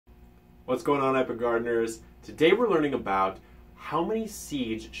What's going on, Epic Gardeners? Today we're learning about how many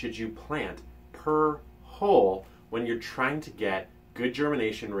seeds should you plant per hole when you're trying to get good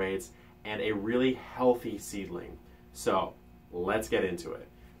germination rates and a really healthy seedling. So let's get into it.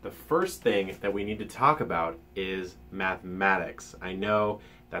 The first thing that we need to talk about is mathematics. I know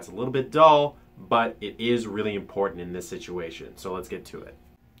that's a little bit dull, but it is really important in this situation. So let's get to it.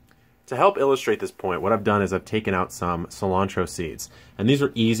 To help illustrate this point, what I've done is I've taken out some cilantro seeds, and these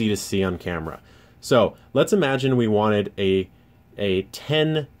are easy to see on camera. So let's imagine we wanted a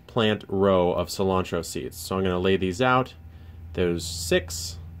 10 plant row of cilantro seeds. So I'm going to lay these out. There's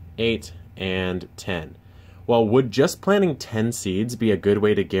 6, 8, and 10. Well, would just planting 10 seeds be a good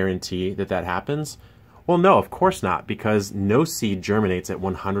way to guarantee that that happens? Well, no, of course not, because no seed germinates at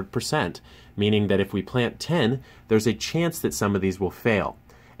 100%, meaning that if we plant 10, there's a chance that some of these will fail.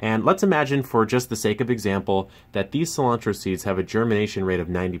 And let's imagine, for just the sake of example, that these cilantro seeds have a germination rate of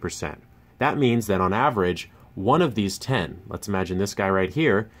 90%. That means that on average, one of these 10, let's imagine this guy right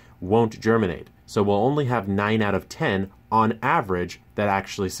here, won't germinate. So we'll only have 9 out of 10 on average that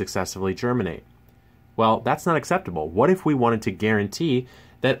actually successfully germinate. Well, that's not acceptable. What if we wanted to guarantee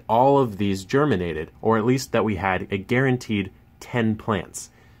that all of these germinated, or at least that we had a guaranteed 10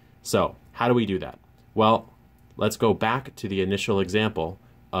 plants? So how do we do that? Well, let's go back to the initial example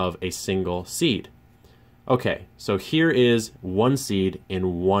of a single seed. Okay, so here is one seed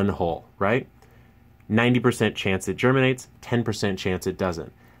in one hole, right? 90% chance it germinates, 10% chance it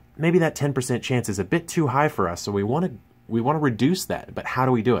doesn't. Maybe that 10% chance is a bit too high for us, so we want to reduce that. But how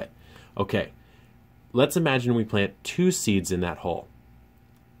do we do it? Okay, let's imagine we plant 2 seeds in that hole.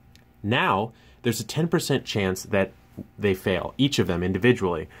 Now, there's a 10% chance that they fail, each of them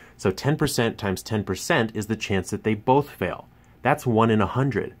individually. So 10% times 10% is the chance that they both fail. That's 1 in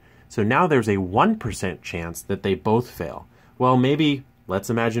 100. So now there's a 1% chance that they both fail. Well, maybe,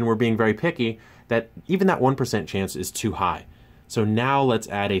 let's imagine we're being very picky, that even that 1% chance is too high. So now let's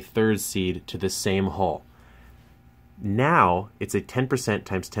add a third seed to the same hole. Now it's a 10%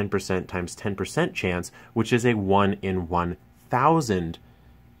 times 10% times 10% chance, which is a 1 in 1,000%,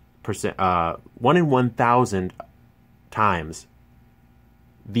 1 in 1,000 times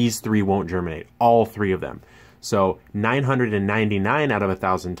these 3 won't germinate, all 3 of them. So 999 out of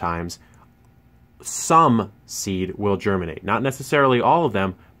 1,000 times, some seed will germinate. Not necessarily all of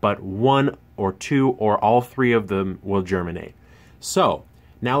them, but 1 or 2 or all 3 of them will germinate. So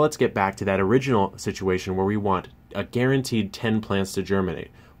now let's get back to that original situation where we want a guaranteed 10 plants to germinate.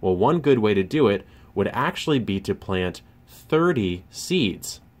 Well, one good way to do it would actually be to plant 30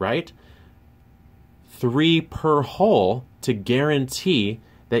 seeds, right? 3 per hole to guarantee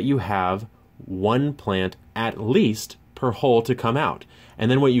that you have 1 plant at least per hole to come out. And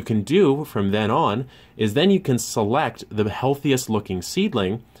then what you can do from then on is then you can select the healthiest looking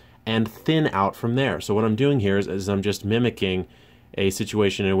seedling and thin out from there. So what I'm doing here is I'm just mimicking a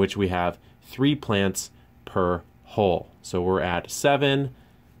situation in which we have 3 plants per hole. So we're at 7,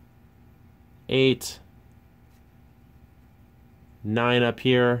 8, 9 up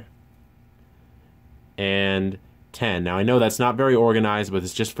here, and 10. Now I know that's not very organized, but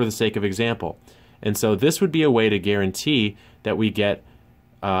it's just for the sake of example. And so this would be a way to guarantee that we get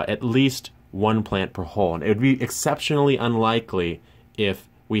at least 1 plant per hole. And it would be exceptionally unlikely if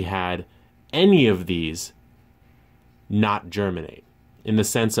we had any of these not germinate. In the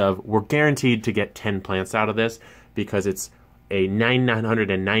sense of, we're guaranteed to get 10 plants out of this because it's a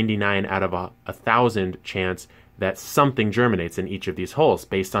 999 out of 1,000 chance that something germinates in each of these holes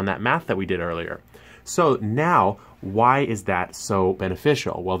based on that math that we did earlier. So now, why is that so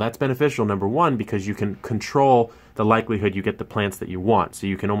beneficial? Well, that's beneficial, number one, because you can control the likelihood you get the plants that you want. So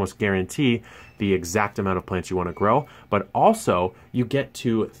you can almost guarantee the exact amount of plants you want to grow, but also you get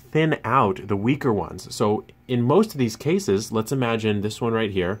to thin out the weaker ones. So in most of these cases, let's imagine this one right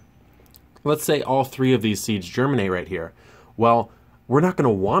here. Let's say all 3 of these seeds germinate right here. Well, we're not going to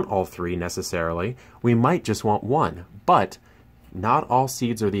want all 3 necessarily. We might just want 1, but not all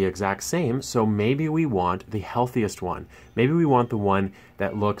seeds are the exact same, so maybe we want the healthiest one. Maybe we want the one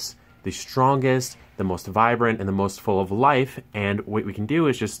that looks the strongest, the most vibrant, and the most full of life, and what we can do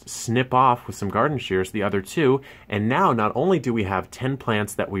is just snip off with some garden shears the other 2, and now not only do we have 10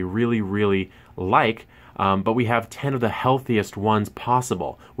 plants that we really, really like, but we have 10 of the healthiest ones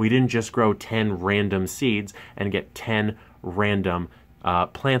possible. We didn't just grow 10 random seeds and get 10 random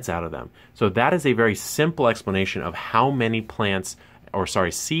plants out of them. So that is a very simple explanation of how many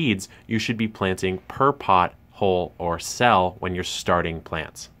seeds you should be planting per pot, hole, or cell when you're starting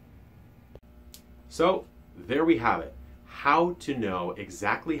plants. So there we have it. How to know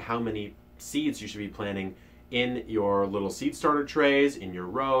exactly how many seeds you should be planting in your little seed starter trays, in your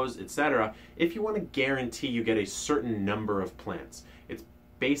rows, etc., if you want to guarantee you get a certain number of plants. It's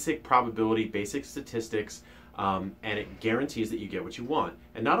basic probability, basic statistics, and it guarantees that you get what you want.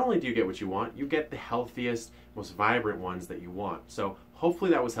 And not only do you get what you want, you get the healthiest, most vibrant ones that you want. So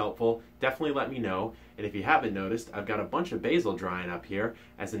hopefully that was helpful. Definitely let me know. And if you haven't noticed, I've got a bunch of basil drying up here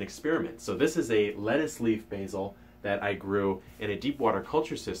as an experiment. So this is a lettuce leaf basil that I grew in a deep water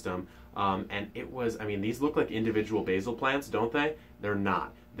culture system. And it was, I mean, these look like individual basil plants, don't they? They're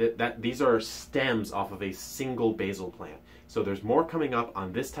not. These are stems off of a single basil plant. So there's more coming up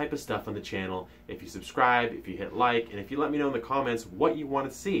on this type of stuff on the channel. If you subscribe, if you hit like, and if you let me know in the comments what you want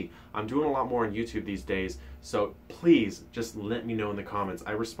to see. I'm doing a lot more on YouTube these days, so please just let me know in the comments.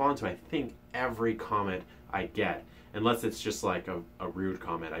 I respond to, I think, every comment I get, unless it's just like a rude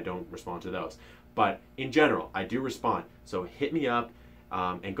comment. I don't respond to those. But in general, I do respond. So hit me up.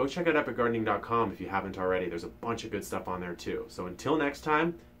 And go check out epicgardening.com if you haven't already. There's a bunch of good stuff on there too. So until next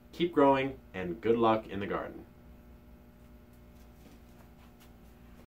time, keep growing and good luck in the garden.